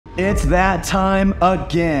It's that time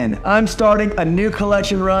again. I'm starting a new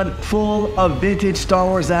collection run full of vintage Star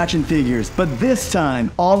Wars action figures, but this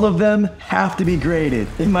time, all of them have to be graded.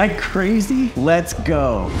 Am I crazy? Let's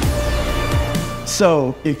go.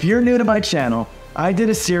 So, if you're new to my channel, I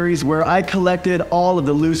did a series where I collected all of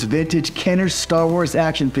the loose vintage Kenner Star Wars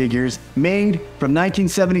action figures made from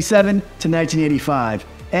 1977 to 1985.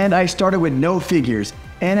 And I started with no figures,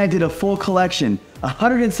 and I did a full collection,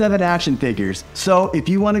 107 action figures. So if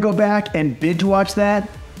you want to go back and binge watch that,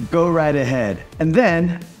 go right ahead. And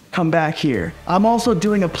then come back here. I'm also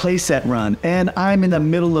doing a playset run, and I'm in the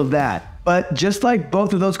middle of that. But just like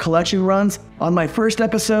both of those collection runs, on my first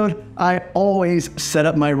episode, I always set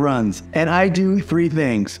up my runs. And I do three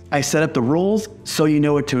things. I set up the rules so you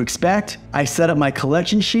know what to expect. I set up my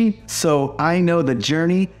collection sheet so I know the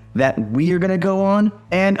journey that we are gonna go on,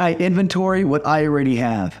 and I inventory what I already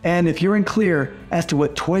have. And if you're unclear as to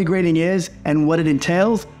what toy grading is and what it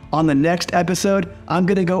entails, on the next episode, I'm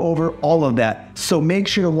gonna go over all of that. So make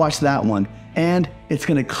sure to watch that one. And it's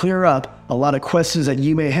gonna clear up a lot of questions that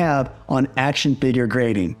you may have on action figure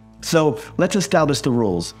grading. So let's establish the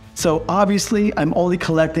rules. So obviously, I'm only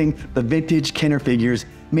collecting the vintage Kenner figures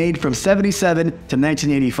made from 77 to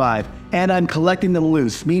 1985, and I'm collecting them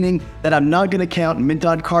loose, meaning that I'm not gonna count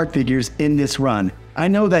mint-on card figures in this run. I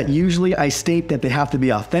know that usually I state that they have to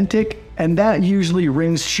be authentic, and that usually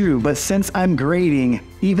rings true, but since I'm grading,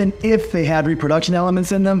 even if they had reproduction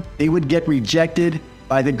elements in them, they would get rejected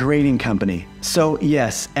by the grading company. So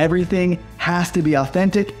yes, everything has to be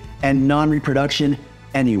authentic and non-reproduction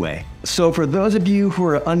anyway. So for those of you who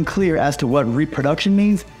are unclear as to what reproduction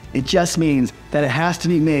means, it just means that it has to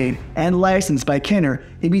be made and licensed by Kenner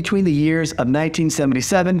in between the years of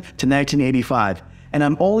 1977 to 1985. And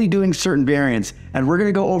I'm only doing certain variants, and we're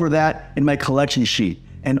gonna go over that in my collection sheet.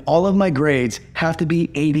 And all of my grades have to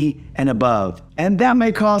be 80 and above. And that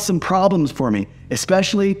may cause some problems for me,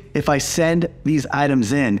 especially if I send these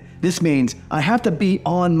items in. This means I have to be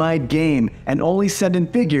on my game and only send in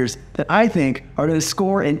figures that I think are gonna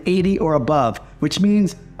score an 80 or above, which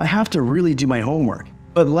means I have to really do my homework.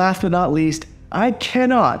 But last but not least, I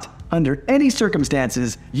cannot, under any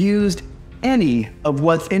circumstances, use any of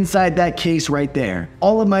what's inside that case right there.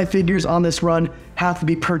 All of my figures on this run have to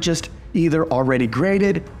be purchased either already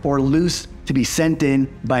graded or loose to be sent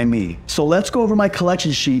in by me. So let's go over my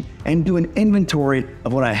collection sheet and do an inventory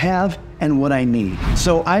of what I have and what I need.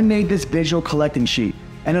 So I made this visual collecting sheet,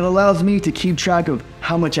 and it allows me to keep track of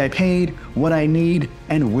how much I paid, what I need,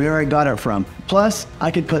 and where I got it from. Plus,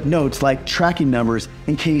 I could put notes like tracking numbers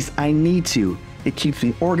in case I need to. It keeps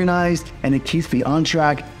me organized, and it keeps me on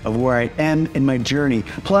track of where I am in my journey.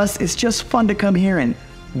 Plus, it's just fun to come here and,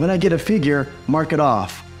 when I get a figure, mark it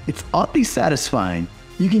off. It's oddly satisfying.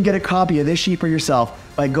 You can get a copy of this sheet for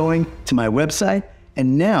yourself by going to my website,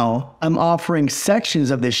 and now I'm offering sections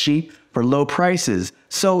of this sheet for low prices.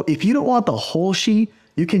 So if you don't want the whole sheet,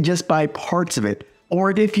 you can just buy parts of it. Or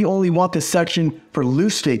if you only want the section for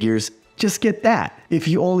loose figures, just get that. If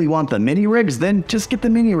you only want the mini rigs, then just get the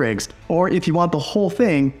mini rigs. Or if you want the whole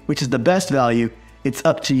thing, which is the best value, it's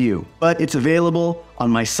up to you. But it's available on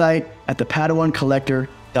my site at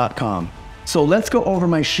thepadawancollector.com. So let's go over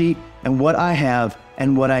my sheet and what I have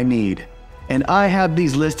and what I need. And I have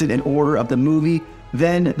these listed in order of the movie,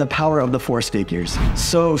 then the Power of the Force figures.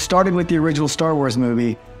 So starting with the original Star Wars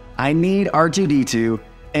movie, I need R2-D2,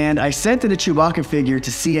 and I sent in a Chewbacca figure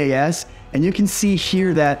to CAS, and you can see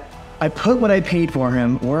here that I put what I paid for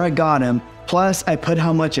him, where I got him, plus I put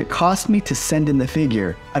how much it cost me to send in the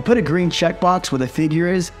figure. I put a green checkbox where the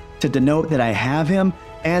figure is to denote that I have him,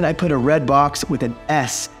 and I put a red box with an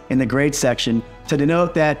S in the grade section to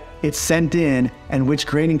denote that it's sent in and which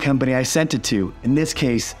grading company I sent it to, in this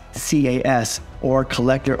case, CAS, or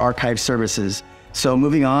Collector Archive Services. So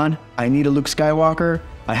moving on, I need a Luke Skywalker,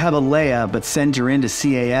 I have a Leia but send her into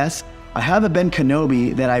CAS, I have a Ben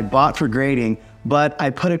Kenobi that I bought for grading, but I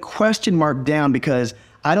put a question mark down because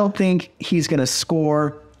I don't think he's gonna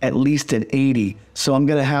score at least an 80, so I'm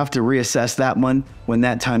gonna have to reassess that one when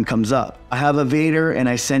that time comes up. I have a Vader and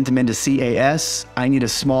I sent him into CAS. I need a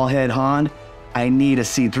small head Han. I need a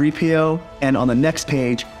C-3PO, and on the next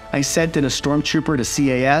page, I sent in a Stormtrooper to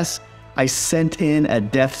CAS. I sent in a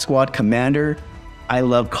Death Squad Commander. I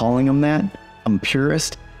love calling him that. I'm a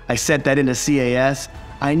purist. I sent that into CAS.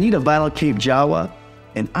 I need a Vinyl Cape Jawa,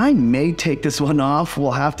 and I may take this one off.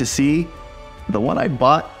 We'll have to see. The one I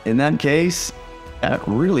bought in that case, that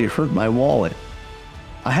really hurt my wallet.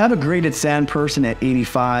 I have a graded Sand Person at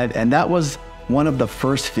 85, and that was one of the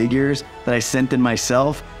first figures that I sent in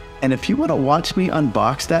myself. And if you want to watch me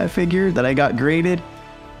unbox that figure that I got graded,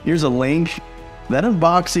 here's a link. That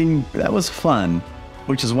unboxing, that was fun.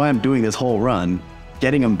 which is why I'm doing this whole run.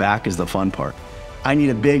 Getting them back is the fun part. I need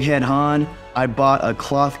a big head Han. I bought a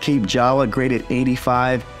cloth cape Jawa graded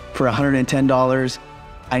 85 for $110.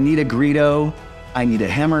 I need a Greedo. I need a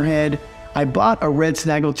Hammerhead. I bought a red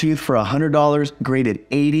Snaggletooth for $100, graded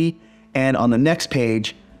 80. And on the next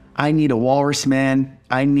page, I need a Walrus Man.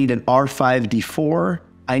 I need an R5-D4.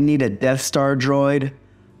 I need a Death Star droid.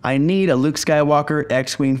 I need a Luke Skywalker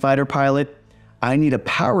X-Wing fighter pilot. I need a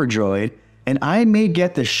Power Droid. And I may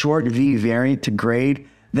get the short V variant to grade.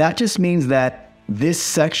 That just means that this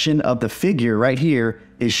section of the figure right here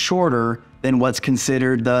is shorter than what's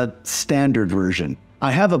considered the standard version.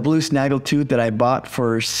 I have a blue Snaggletooth that I bought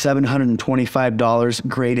for $725,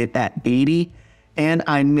 graded at 80, and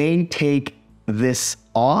I may take this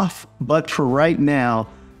off, but for right now,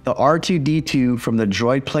 the R2-D2 from the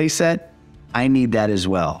droid playset, I need that as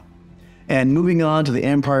well. And moving on to the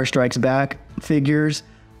Empire Strikes Back figures,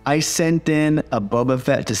 I sent in a Boba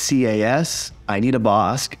Fett to CAS. I need a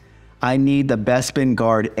Bosk. I need the Bespin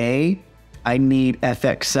Guard A. I need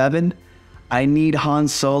FX7. I need Han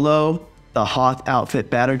Solo, the Hoth outfit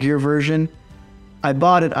Battle Gear version. I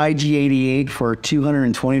bought an IG-88 for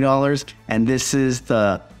 $220, and this is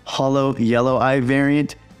the Hollow Yellow Eye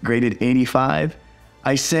variant, graded 85.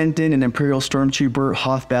 I sent in an Imperial Stormtrooper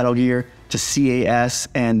Hoth Battle Gear to CAS,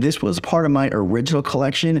 and this was part of my original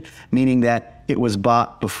collection, meaning that it was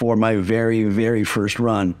bought before my very first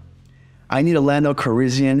run. I need a Lando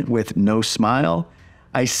Calrissian with no smile.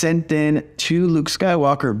 I sent in 2 Luke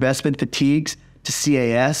Skywalker Bespin Fatigues to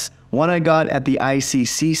CAS. One I got at the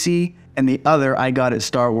ICCC, and the other I got at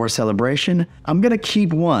Star Wars Celebration. I'm gonna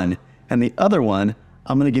keep one, and the other one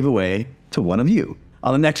I'm gonna give away to one of you.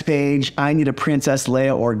 On the next page, I need a Princess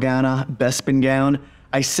Leia Organa Bespin gown.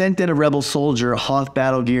 I sent in a Rebel Soldier Hoth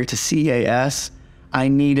Battle Gear to CAS. I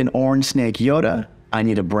need an orange Snake Yoda. I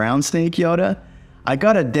need a brown Snake Yoda. I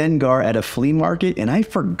got a Dengar at a flea market, and I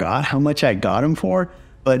forgot how much I got him for,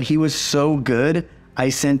 but he was so good, I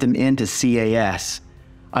sent him in to CAS.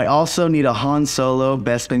 I also need a Han Solo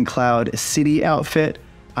Bespin Cloud City outfit.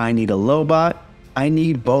 I need a Lobot. I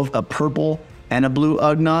need both a purple and a blue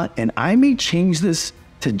Ugnaught, and I may change this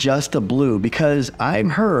to just a blue because I've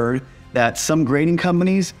heard that some grading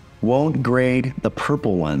companies won't grade the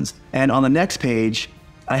purple ones. And on the next page,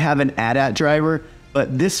 I have an AT-AT driver,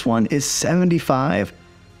 but this one is 75.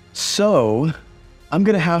 So I'm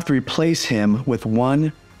gonna have to replace him with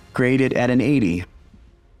one graded at an 80.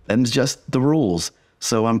 Them's just the rules.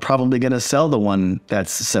 So I'm probably gonna sell the one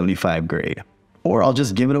that's 75 grade, or I'll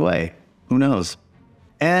just give it away. Who knows?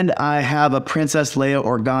 And I have a Princess Leia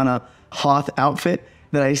Organa Hoth outfit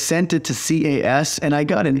that I sent it to CAS, and I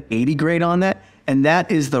got an 80 grade on that, and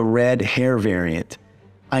that is the red hair variant.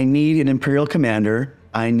 I need an Imperial Commander.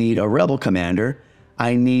 I need a Rebel Commander.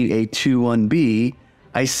 I need a 2-1B.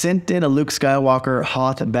 I sent in a Luke Skywalker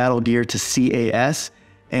Hoth Battle Gear to CAS,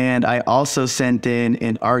 and I also sent in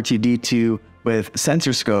an R2-D2 with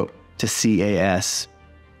sensor scope to CAS.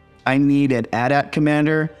 I need an AT-AT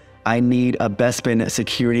Commander. I need a Bespin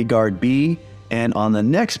Security Guard B, and on the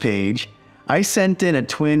next page, I sent in a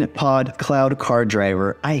Twin Pod Cloud Car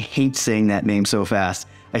Driver. I hate saying that name so fast.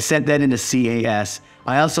 I sent that into CAS.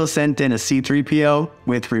 I also sent in a C-3PO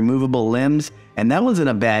with removable limbs, and that was in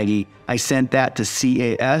a baggie. I sent that to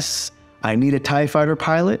CAS. I need a TIE Fighter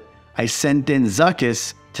pilot. I sent in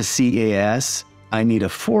Zuckuss to CAS. I need a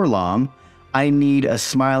Forlom. I need a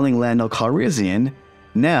Smiling Lando Calrissian.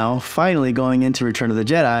 Now, finally going into Return of the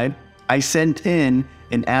Jedi, I sent in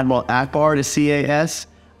an Admiral Akbar to CAS.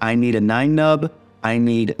 I need a 9-nub. I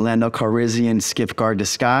need Lando Calrissian Skiff-Guard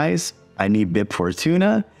Disguise. I need Bib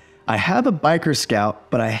Fortuna. I have a Biker Scout,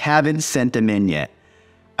 but I haven't sent him in yet.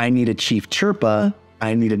 I need a Chief Chirpa.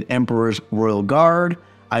 I need an Emperor's Royal Guard.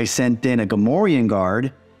 I sent in a Gamorrean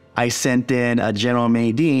Guard. I sent in a General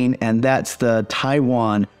Madine, and that's the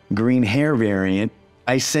Taiwan green hair variant.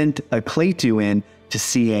 I sent a Claytu in to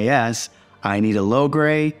CAS. I need a low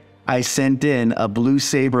gray. I sent in a blue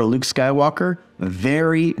saber Luke Skywalker, a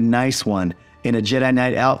very nice one, in a Jedi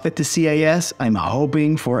Knight outfit to CAS. I'm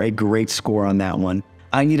hoping for a great score on that one.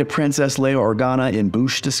 I need a Princess Leia Organa in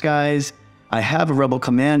Bouche disguise. I have a Rebel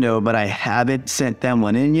Commando, but I haven't sent them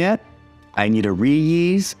one in yet. I need a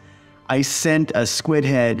Reese. I sent a Squid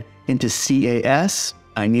Head into CAS.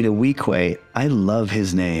 I need a Weequay. I love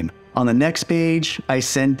his name. On the next page, I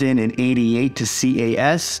sent in an 88 to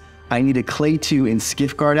CAS. I need a Claytu in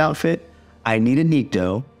Skiff-Guard outfit. I need a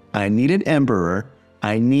Nikto. I need an Emperor.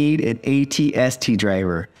 I need an AT-ST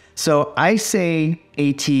driver. So I say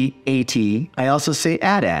AT-AT. I also say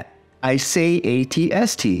AT-AT. I say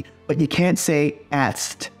AT-ST, but you can't say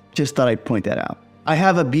ATST. Just thought I'd point that out. I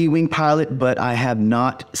have a B-Wing pilot, but I have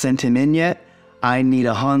not sent him in yet. I need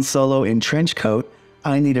a Han Solo in trench coat.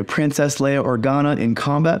 I need a Princess Leia Organa in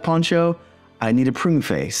combat poncho. I need a prune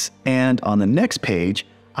face. And on the next page,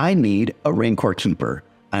 I need a Rancor Trooper.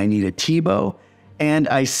 I need a T-Bow. And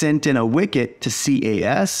I sent in a Wicket to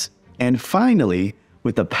CAS. And finally,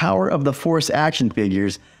 with the Power of the Force action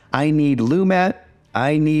figures, I need Lumat.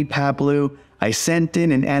 I need Pabloo. I sent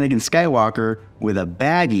in an Anakin Skywalker with a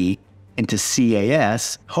baggie into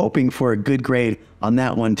CAS, hoping for a good grade on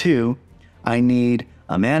that one too. I need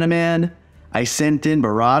a Manaman. I sent in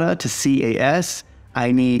Barada to CAS.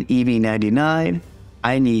 I need EV99.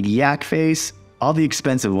 I need Yak Face. All the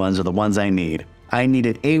expensive ones are the ones I need. I need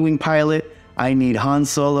an A-Wing pilot. I need Han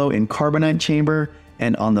Solo in Carbonite Chamber.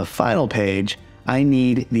 And on the final page, I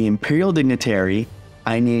need the Imperial Dignitary.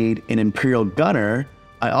 I need an Imperial Gunner.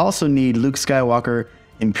 I also need Luke Skywalker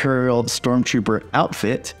Imperial Stormtrooper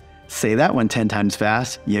outfit. Say that one 10 times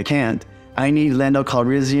fast. You can't. I need Lando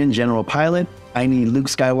Calrissian General Pilot. I need Luke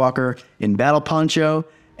Skywalker in Battle Poncho.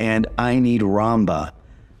 And I need Ramba.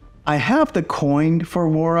 I have the coin for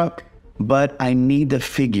Warwick, but I need the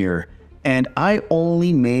figure. And I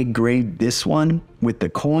only may grade this one with the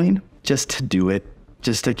coin just to do it,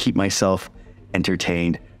 just to keep myself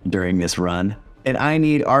entertained during this run. And I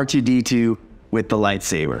need R2-D2 with the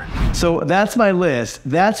lightsaber. So that's my list.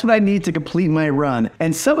 That's what I need to complete my run.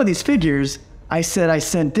 And some of these figures I said I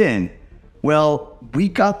sent in. Well, we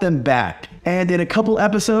got them back. And in a couple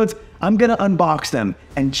episodes, I'm gonna unbox them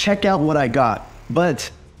and check out what I got. But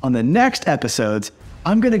on the next episodes,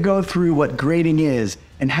 I'm gonna go through what grading is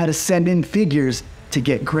and how to send in figures to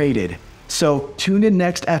get graded. So tune in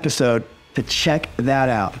next episode to check that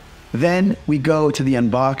out. Then we go to the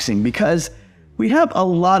unboxing because we have a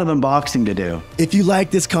lot of unboxing to do. If you like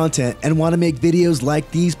this content and want to make videos like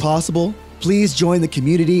these possible, please join the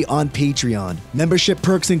community on Patreon. Membership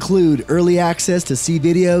perks include early access to see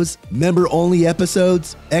videos, member-only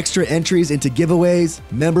episodes, extra entries into giveaways,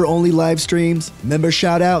 member-only live streams, member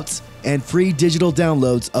shoutouts, and free digital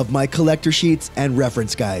downloads of my collector sheets and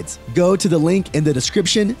reference guides. Go to the link in the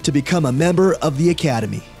description to become a member of the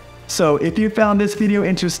Academy. So if you found this video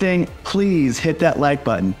interesting, please hit that like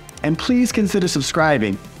button. And please consider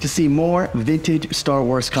subscribing to see more vintage Star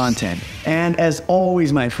Wars content. And as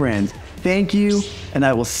always, my friends, thank you, and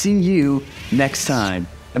I will see you next time.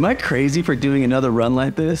 Am I crazy for doing another run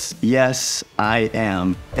like this? Yes, I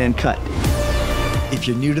am. And cut. If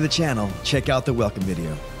you're new to the channel, check out the welcome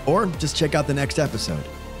video, or just check out the next episode.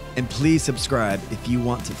 And please subscribe if you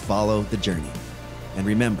want to follow the journey. And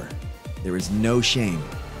remember, there is no shame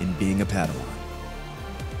in being a Padawan.